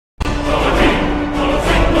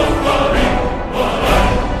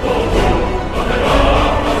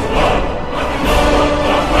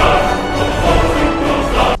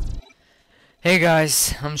Hey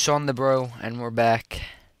guys, I'm Shawnthebro, and we're back.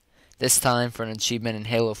 This time for an achievement in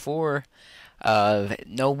Halo 4 of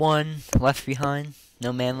No One Left Behind,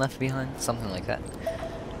 No Man Left Behind, something like that.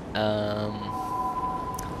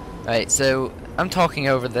 Right, so I'm talking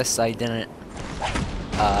over this. I didn't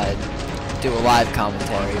do a live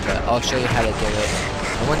commentary, but I'll show you how to do it.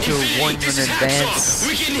 I want to warn you in advance,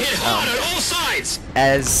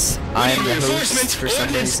 as I'm the host for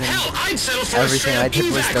some reason, everything I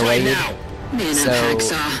did was delayed. So,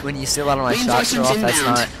 when you see a lot of my shots go off, that's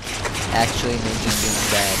not actually me just being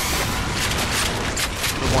bad.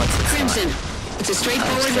 For once, it's not. It's a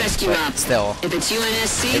straightforward rescue op. Still, if it's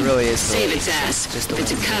UNSC, it really is save its ass. Just the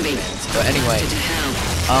if it's a cubby, but anyway,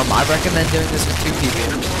 I recommend doing this with 2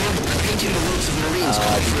 people.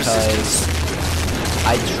 Because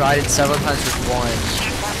I tried it several times with 1.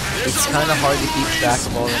 It's kind of hard to keep track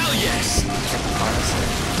of all the names,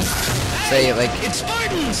 honestly. Say, like,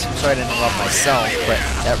 sorry to interrupt myself, but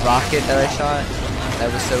that rocket that I shot, that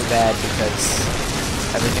was so bad because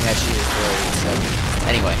everything I shoot is blurry. So,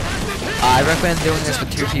 anyway, I recommend doing this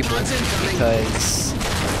with 2 people because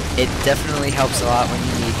it definitely helps a lot when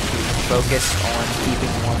you need to focus on keeping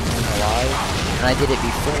one alive. And I did it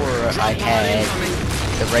before I had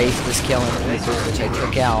the Wraith was killing people, which I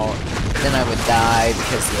took out. Then I would die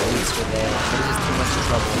because the elites were there. It was just too much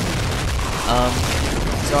trouble.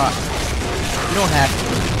 You don't have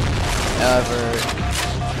to. However,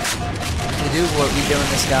 to do what we do in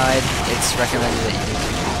this guide, it's recommended that you do.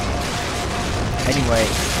 Anyway,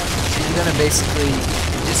 so you're gonna basically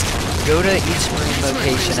just go to each marine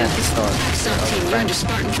location at the start.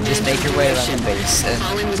 Just make your way around the base and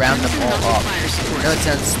round them all up. I know it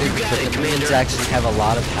sounds stupid, but the marines actually have a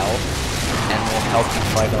lot of health and will help you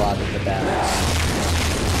fight a lot of the battles.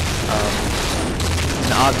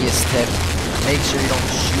 An obvious tip: make sure you don't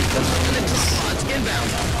shoot the marines.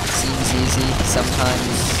 Seems easy. Sometimes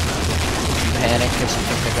you panic because you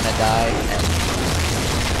think they're gonna die and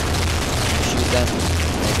you shoot them.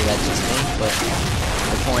 Maybe that's just me, but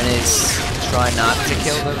the point is, try not to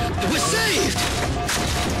kill them.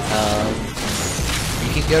 You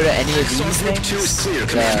can go to any of these things,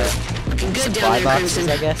 the supply boxes,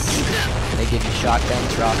 I guess. They give you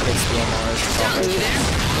shotguns, rockets, DMRs,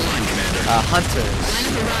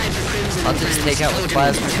 Hunters take out with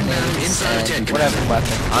plasma grenades and whatever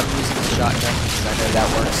weapon. I'm using the shotgun because I know that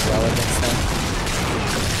works well against them.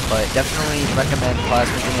 But definitely recommend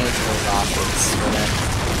plasma grenades or rockets for them.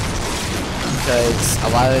 Because a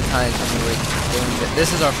lot of the times when we were doing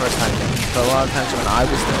this is our first time doing it, but a lot of times when I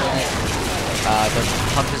was doing it, the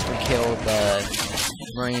Hunters would kill the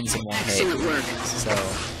Marines in 1 hit. So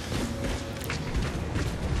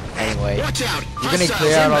anyway, you're gonna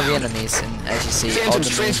clear out all the enemies, and as you see, all the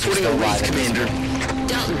Marines are still alive at this point.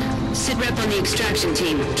 Dalton, sit rep on the extraction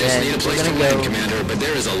team. Then we're gonna go, Commander, but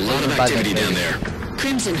there is a lot of activity down there.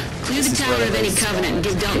 Crimson, clear the tower of any Covenant and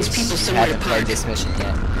give Dalton's people somewhere to haven't park. played this mission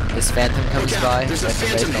yet. This Phantom comes by, There's a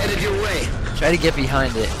Phantom headed your way. try to get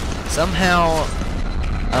behind it. Somehow,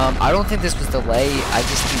 I don't think this was delay. I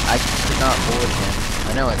could not board him.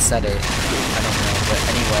 I know it said it. I don't know, but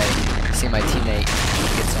anyway, you see my teammate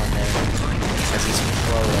gets on there as he's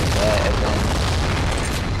rolling, and then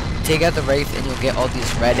take out the Wraith, and you'll get all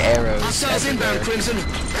these red arrows everywhere.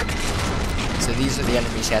 So these are the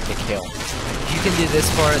enemies you have to kill. If you can do this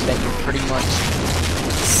part, then you're pretty much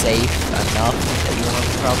safe enough that you won't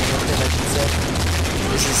have a problem with it, I should say.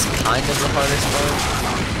 This is kind of the hardest part,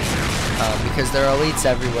 because there are elites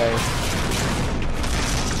everywhere.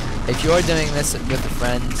 If you are doing this with a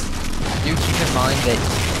friend, do keep in mind that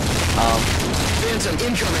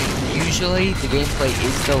usually the gameplay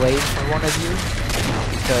is delayed for one of you,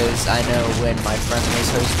 because I know when my friend was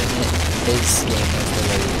hosting it, his game was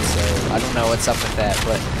delayed, so I don't know what's up with that,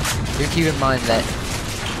 but do keep in mind that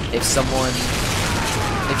if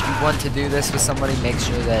you want to do this with somebody, make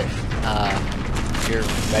sure that you're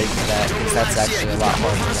ready for that, because that's actually a lot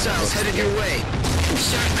harder than it looks to do.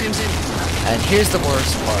 And here's the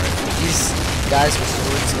worst part. These guys with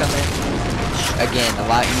swords come in, again, a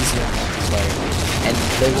lot easier in multiplayer, and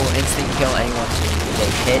they will instant kill anyone who they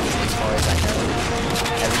hit, as far as I know.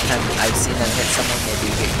 Every time I've seen them hit someone, they do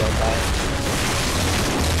get killed by it.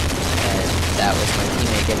 And that was my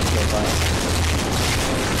teammate getting killed by it.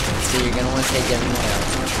 So you're going to want to take everyone out.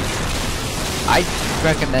 I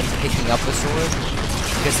recommend picking up a sword,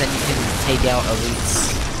 because then you can take out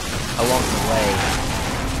elites along the way.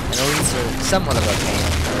 And elites are somewhat of a pain.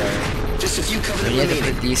 Just a few Covenant You have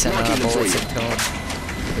to put decent amount of bullets into them,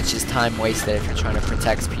 which is time wasted if you're trying to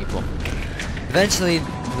protect people. Eventually,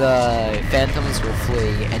 the Phantoms will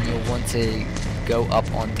flee, and you'll want to go up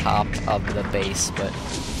on top of the base, but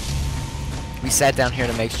we sat down here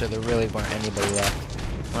to make sure there really weren't anybody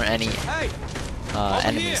left, or any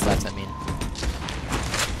enemies left. I mean.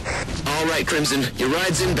 All right, Crimson, your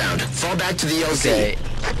ride's inbound. Fall back to the LZ. Okay.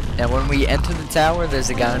 And when we enter the tower, there's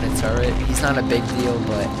a guy in a turret. He's not a big deal,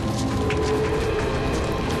 but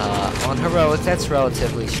on heroic, that's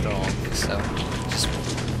relatively strong. So just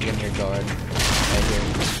be on your guard right here.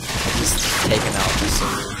 Just take him out. So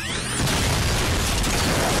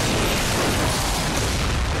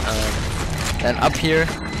then up here,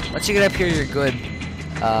 once you get up here, you're good.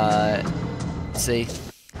 Let's see,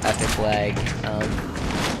 epic lag.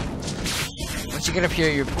 Once you get up here,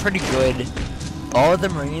 you're pretty good. All of the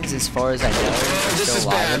Marines, as far as I know, are still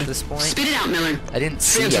alive at this point. Spit it out, Miller. I didn't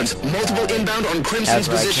see Phantoms, it. multiple inbound on Crimson's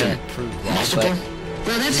Ever, position. I can't prove that, Multiple.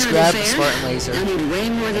 Well, that's just hardly grab the fair. Spartan laser. I need way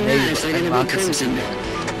more than Maybe that if they're gonna be rockets if Crimson. you want.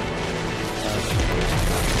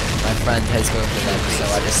 My friend has going for them, so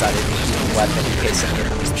I decided to keep a weapon in case I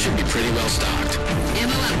get them. Should be pretty well stocked.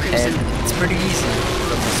 Ammo up, And Crimson. it's pretty easy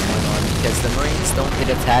from this point on because the Marines don't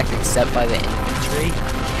get attacked except by the infantry,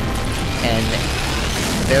 and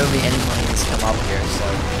barely any Marines come up here, so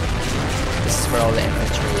this is where all the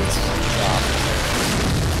infantry is dropped.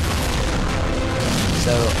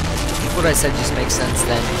 So if what I said just makes sense,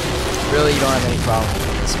 then really you don't have any problem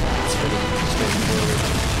with this one. It's pretty straightforward.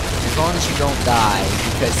 As long as you don't die,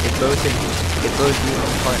 because if both you and your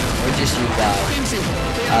partner or just you die, Crimson,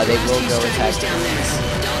 they will go attack down there.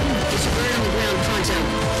 Dalton, get your bird on the ground pronto.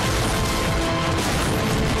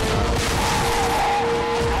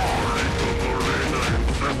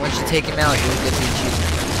 Once you take him out, you'll get the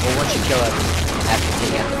achievement. Well, once you kill him, after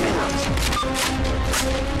taking out the Phantoms.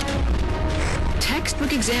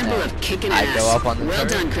 Textbook example of kicking I ass. go up on the well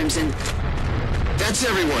turret. done, Crimson. That's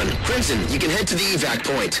everyone. Crimson, you can head to the evac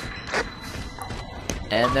point.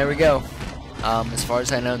 And there we go. As far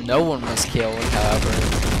as I know, no one was killed,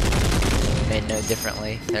 however, made no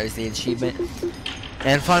differently. There's the achievement.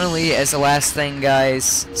 And finally, as the last thing,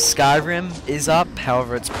 guys, Skyrim is up,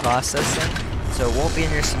 however, it's processing. So it won't be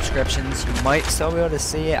in your subscriptions. You might still be able to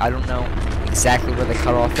see it. I don't know exactly where the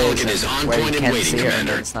cutoff Pelican is is on where you point and can waiting, see it,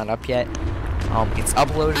 Commander. and it's not up yet. It's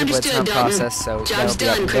uploaded, but it's Understood, not Dalton. processed, so Job's that'll be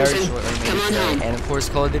done, up very Crimson. shortly. Come on today. home. And of course,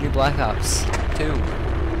 Call of Duty Black Ops 2.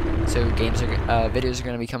 So videos are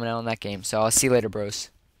going to be coming out on that game. So I'll see you later, bros.